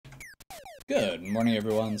Good morning,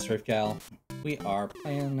 everyone. SurfGal. We are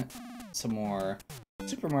playing some more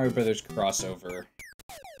Super Mario Bros. Crossover.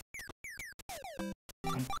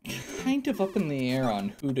 I'm kind of up in the air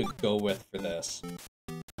on who to go with for this.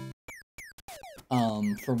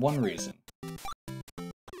 For one reason.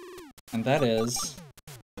 And that is...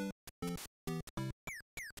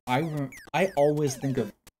 I always think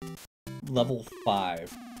of level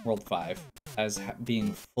 5, World 5, as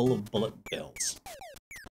being full of bullet bills.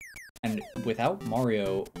 And without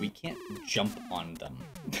Mario, we can't jump on them.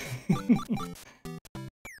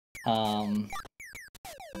 You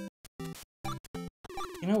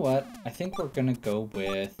know what? I think we're gonna go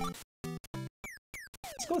with...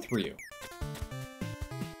 Let's go with Ryu.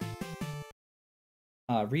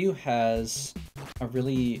 Ryu has a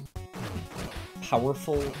really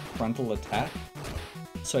powerful frontal attack,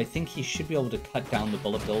 so I think he should be able to cut down the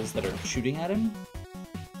bullet bills that are shooting at him.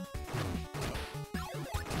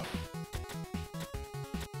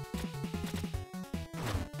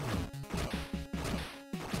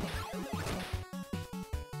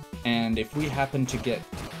 And if we happen to get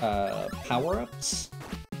power-ups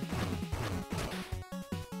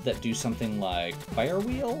that do something like Fire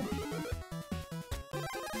Wheel,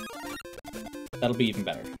 that'll be even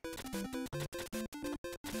better.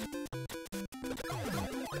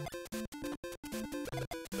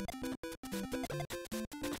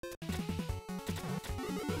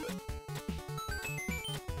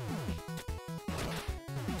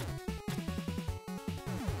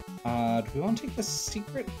 Do we want to take the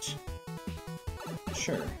secret?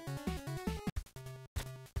 Sure.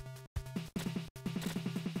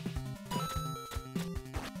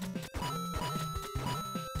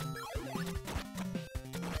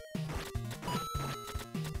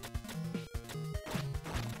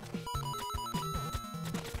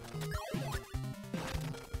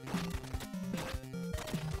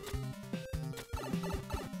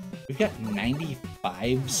 We've got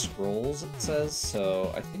 95 scrolls, it says,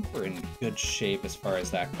 so I think we're in good shape as far as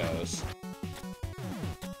that goes.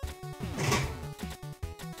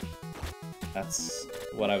 That's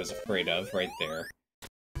what I was afraid of right there.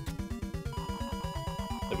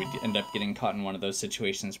 That we'd end up getting caught in one of those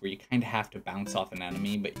situations where you kind of have to bounce off an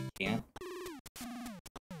enemy, but you can't.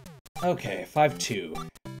 Okay, 5-2.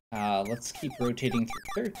 Let's keep rotating through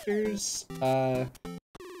characters.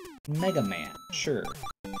 Mega Man, sure.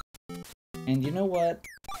 And you know what?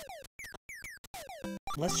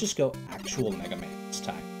 Let's just go actual Mega Man this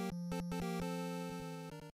time.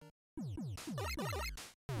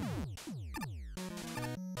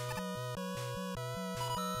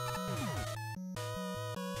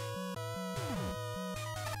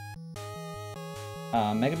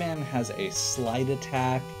 Mega Man has a slide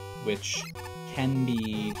attack, which can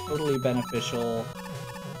be totally beneficial.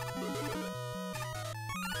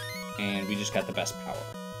 And we just got the best power.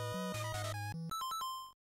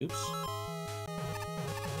 Oops.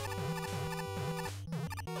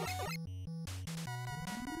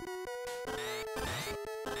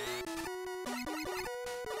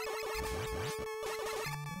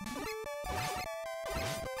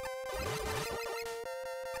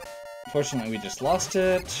 Unfortunately, we just lost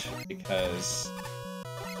it, because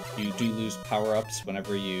you do lose power-ups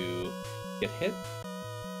whenever you get hit.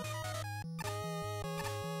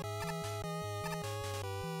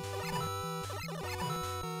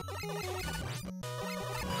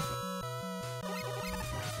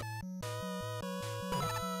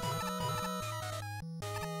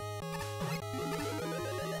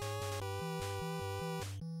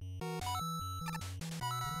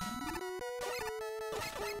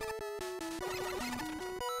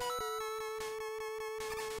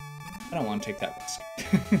 I don't want to take that risk.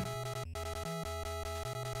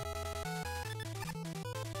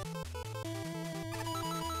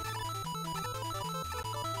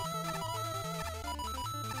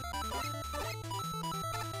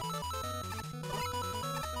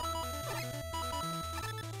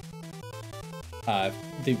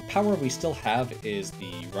 The power we still have is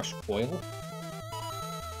the Rush Coil.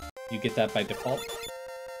 You get that by default.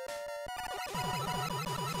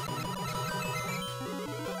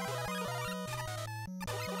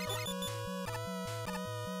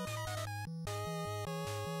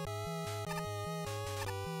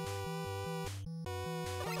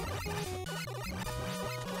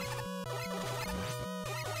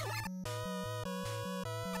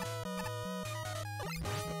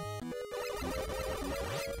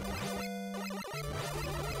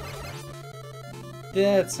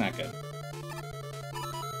 Yeah, it's not good.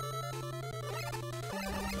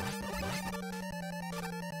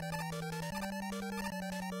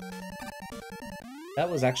 That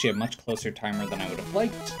was actually a much closer timer than I would have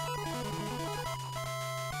liked.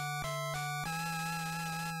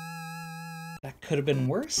 could have been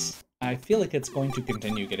worse. I feel like it's going to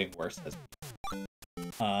continue getting worse.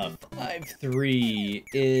 5-3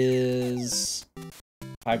 is...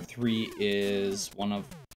 5-3 is one of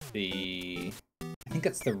the... I think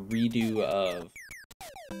it's the redo of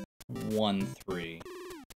 1-3.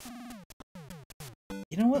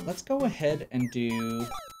 You know what? Let's go ahead and do...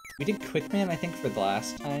 We did Quickman, I think, for the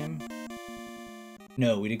last time.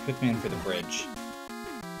 No, we did Quickman for the bridge.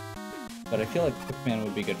 But I feel like Quickman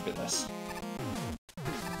would be good for this.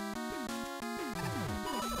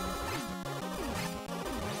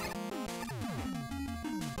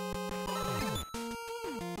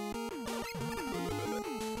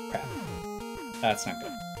 Crap. That's not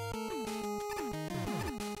good.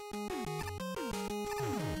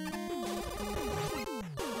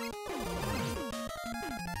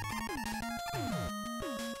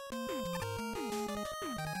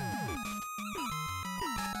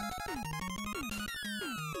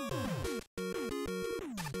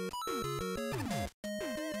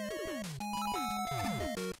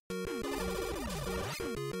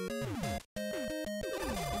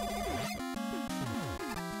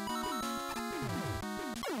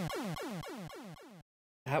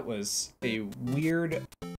 That was a weird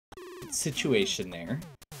situation there.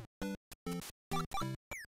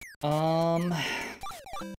 I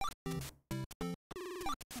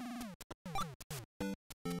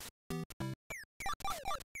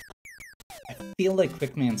feel like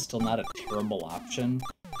Quickman's still not a terrible option.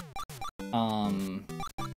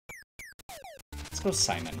 Let's go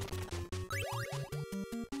Simon.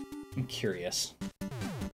 I'm curious.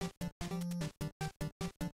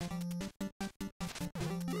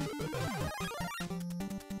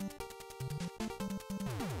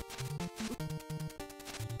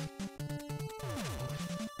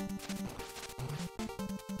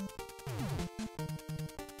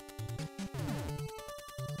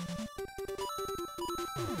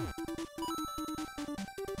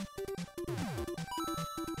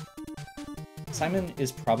 Simon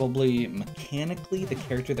is probably mechanically the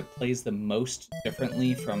character that plays the most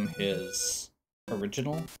differently from his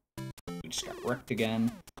original. We just got wrecked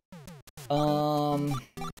again.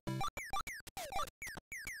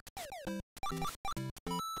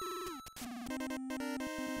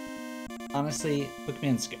 Honestly,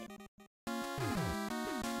 Quickman's good.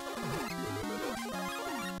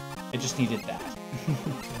 I just needed that.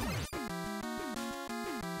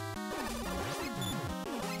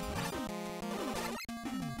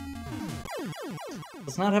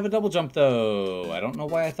 Does not have a double jump, though. I don't know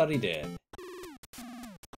why I thought he did.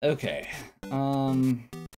 Okay.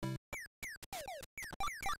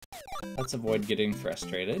 Let's avoid getting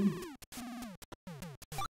frustrated.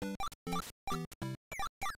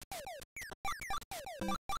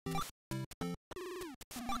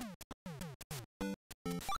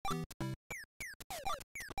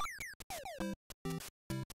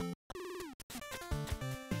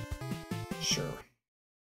 Sure.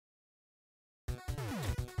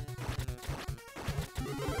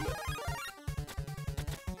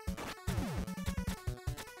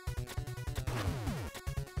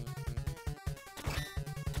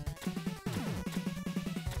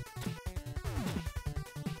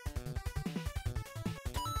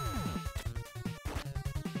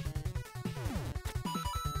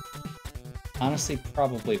 Honestly,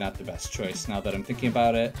 probably not the best choice now that I'm thinking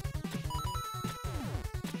about it.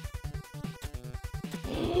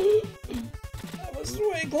 That was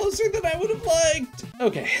way closer than I would have liked!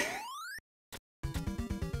 Okay.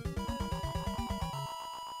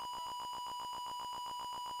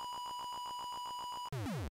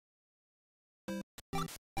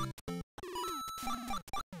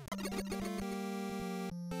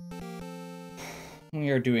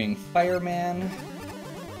 We are doing Fireman.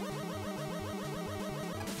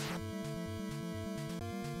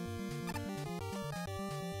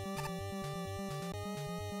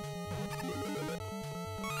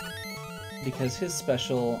 Because his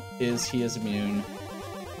special is he is immune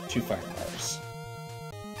to fire powers.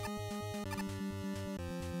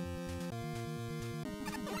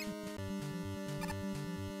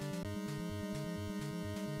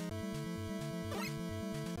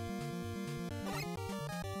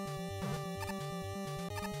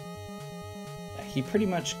 He pretty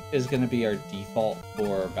much is going to be our default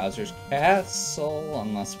for Bowser's Castle,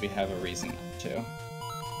 unless we have a reason not to.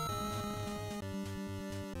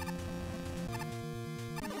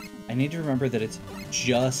 I need to remember that it's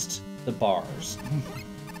just the bars.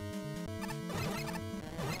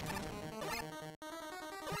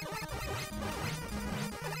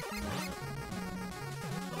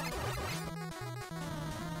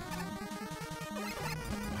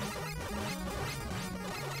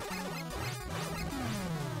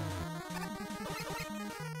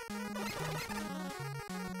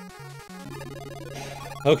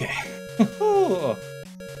 Okay. That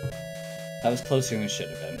was closer than it should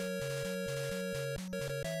have been.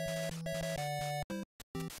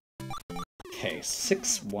 Okay,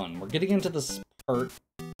 6-1. We're getting into this part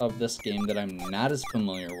of this game that I'm not as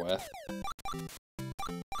familiar with.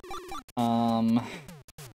 I'm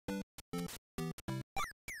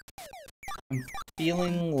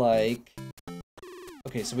feeling like...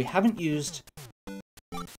 Okay, so we haven't used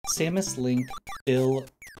Samus, Link, Bill,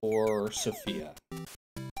 or Sophia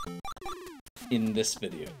in this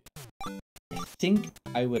video. I think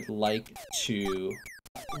I would like to...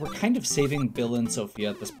 We're kind of saving Bill and Sophia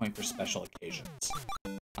at this point for special occasions.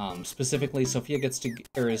 Specifically, Sophia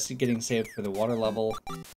is getting saved for the water level,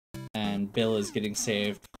 and Bill is getting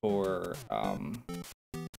saved for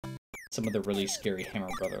some of the really scary Hammer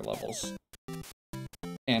Brother levels.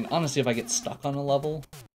 And honestly, if I get stuck on a level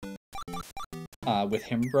with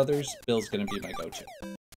Hammer Brothers, Bill's gonna be my go-to.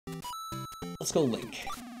 Let's go Link.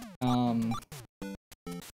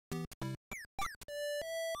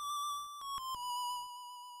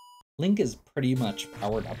 Link is pretty much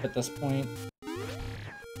powered up at this point.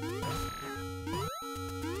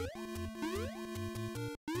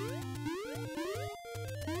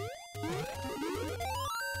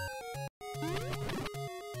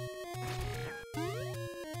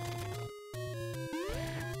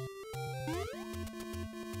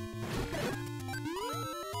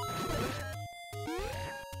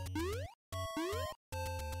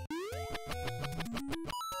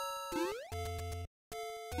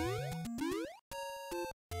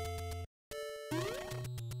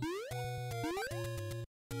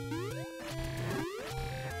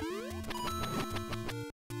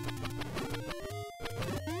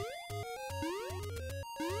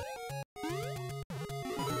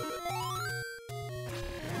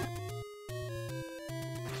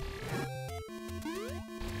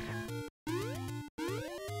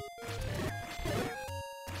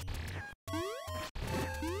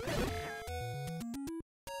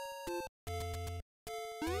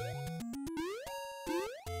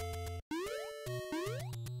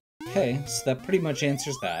 Okay, so that pretty much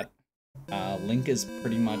answers that. Link is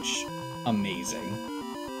pretty much amazing.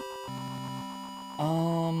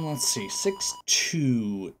 Let's see.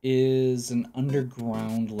 6-2 is an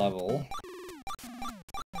underground level.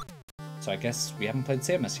 So I guess we haven't played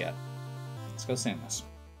Samus yet. Let's go Samus.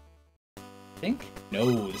 I think?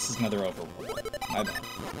 No, this is another overworld. My bad.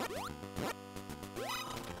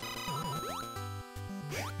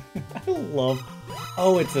 I love...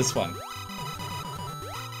 Oh, it's this one.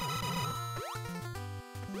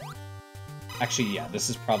 Actually, yeah, this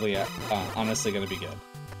is probably honestly gonna be good.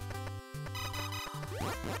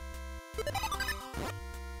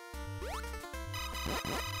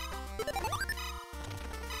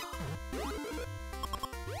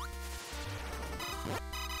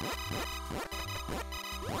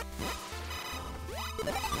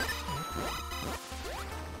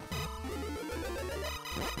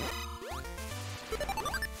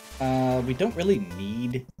 We don't really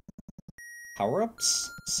need power-ups,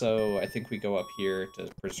 so I think we go up here to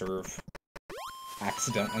preserve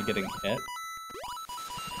accidentally getting hit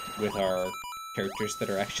with our characters that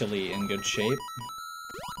are actually in good shape.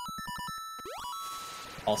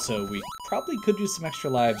 Also, we probably could use some extra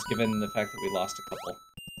lives given the fact that we lost a couple.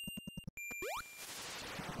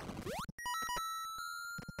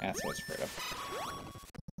 That's what I was afraid of.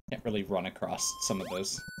 Can't really run across some of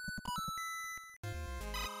those.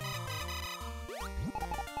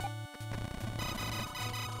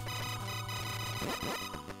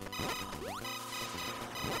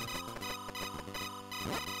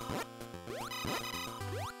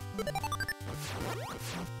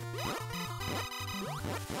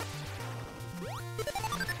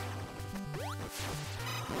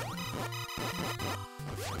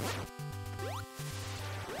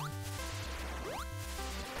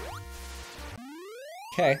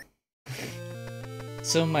 Okay.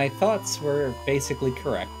 So my thoughts were basically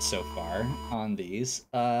correct so far on these.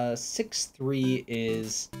 6-3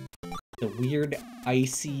 is the weird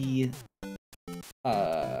icy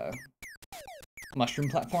mushroom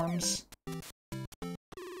platforms.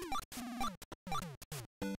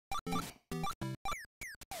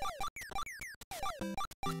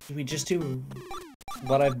 Do we just do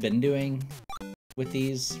what I've been doing with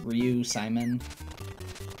these? Ryu, Simon?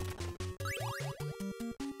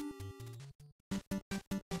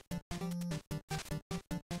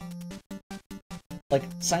 Like,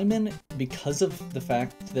 Simon, because of the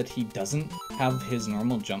fact that he doesn't have his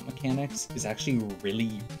normal jump mechanics, is actually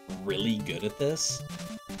really, really good at this.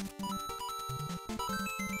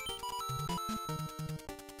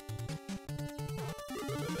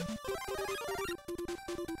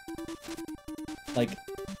 Like,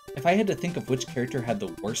 if I had to think of which character had the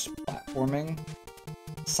worst platforming,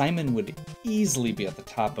 Simon would easily be at the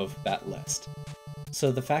top of that list.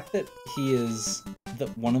 So the fact that he is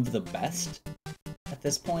one of the best at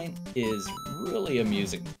this point is really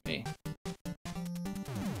amusing to me.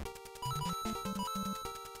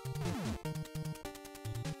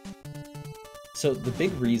 So the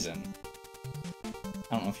big reason,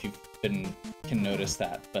 I don't know if you can notice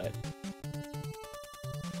that, but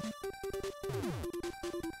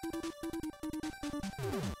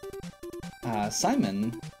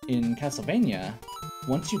Simon in Castlevania,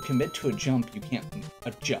 once you commit to a jump, you can't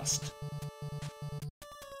adjust.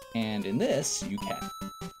 And in this, you can.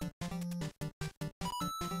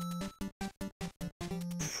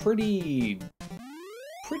 Pretty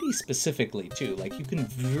specifically, too. Like, you can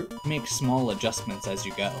make small adjustments as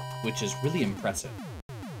you go, which is really impressive.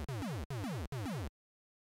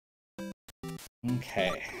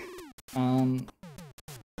 Okay.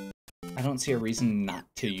 I don't see a reason not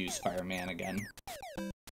to use Fireman again.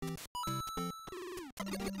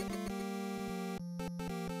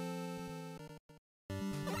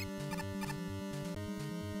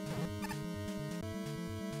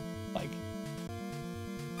 Like,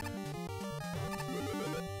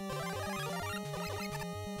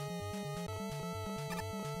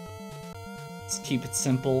 let's keep it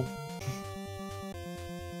simple.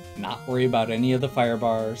 Not worry about any of the fire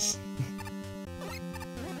bars.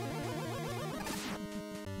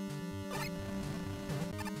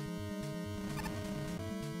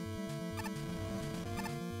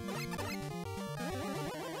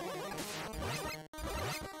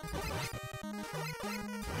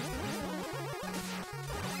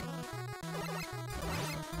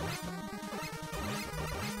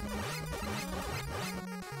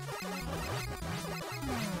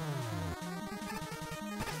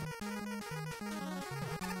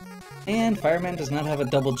 And Fireman does not have a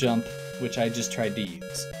double jump, which I just tried to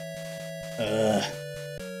use.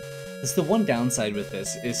 That's the one downside with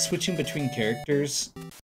this, is switching between characters.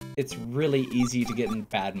 It's really easy to get in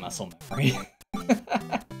bad muscle memory.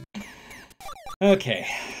 Okay,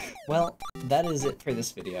 well, that is it for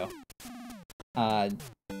this video.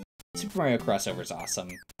 Super Mario Crossover is awesome.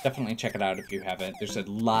 Definitely check it out if you haven't. There's a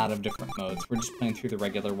lot of different modes. We're just playing through the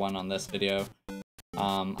regular one on this video.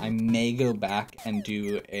 I may go back and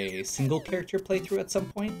do a single character playthrough at some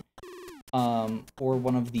point, or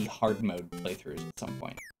one of the hard mode playthroughs at some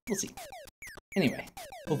point. We'll see. Anyway,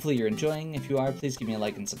 hopefully you're enjoying. If you are, please give me a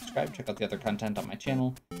like and subscribe. Check out the other content on my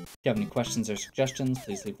channel. If you have any questions or suggestions,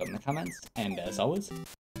 please leave them in the comments. And as always,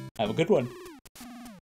 have a good one.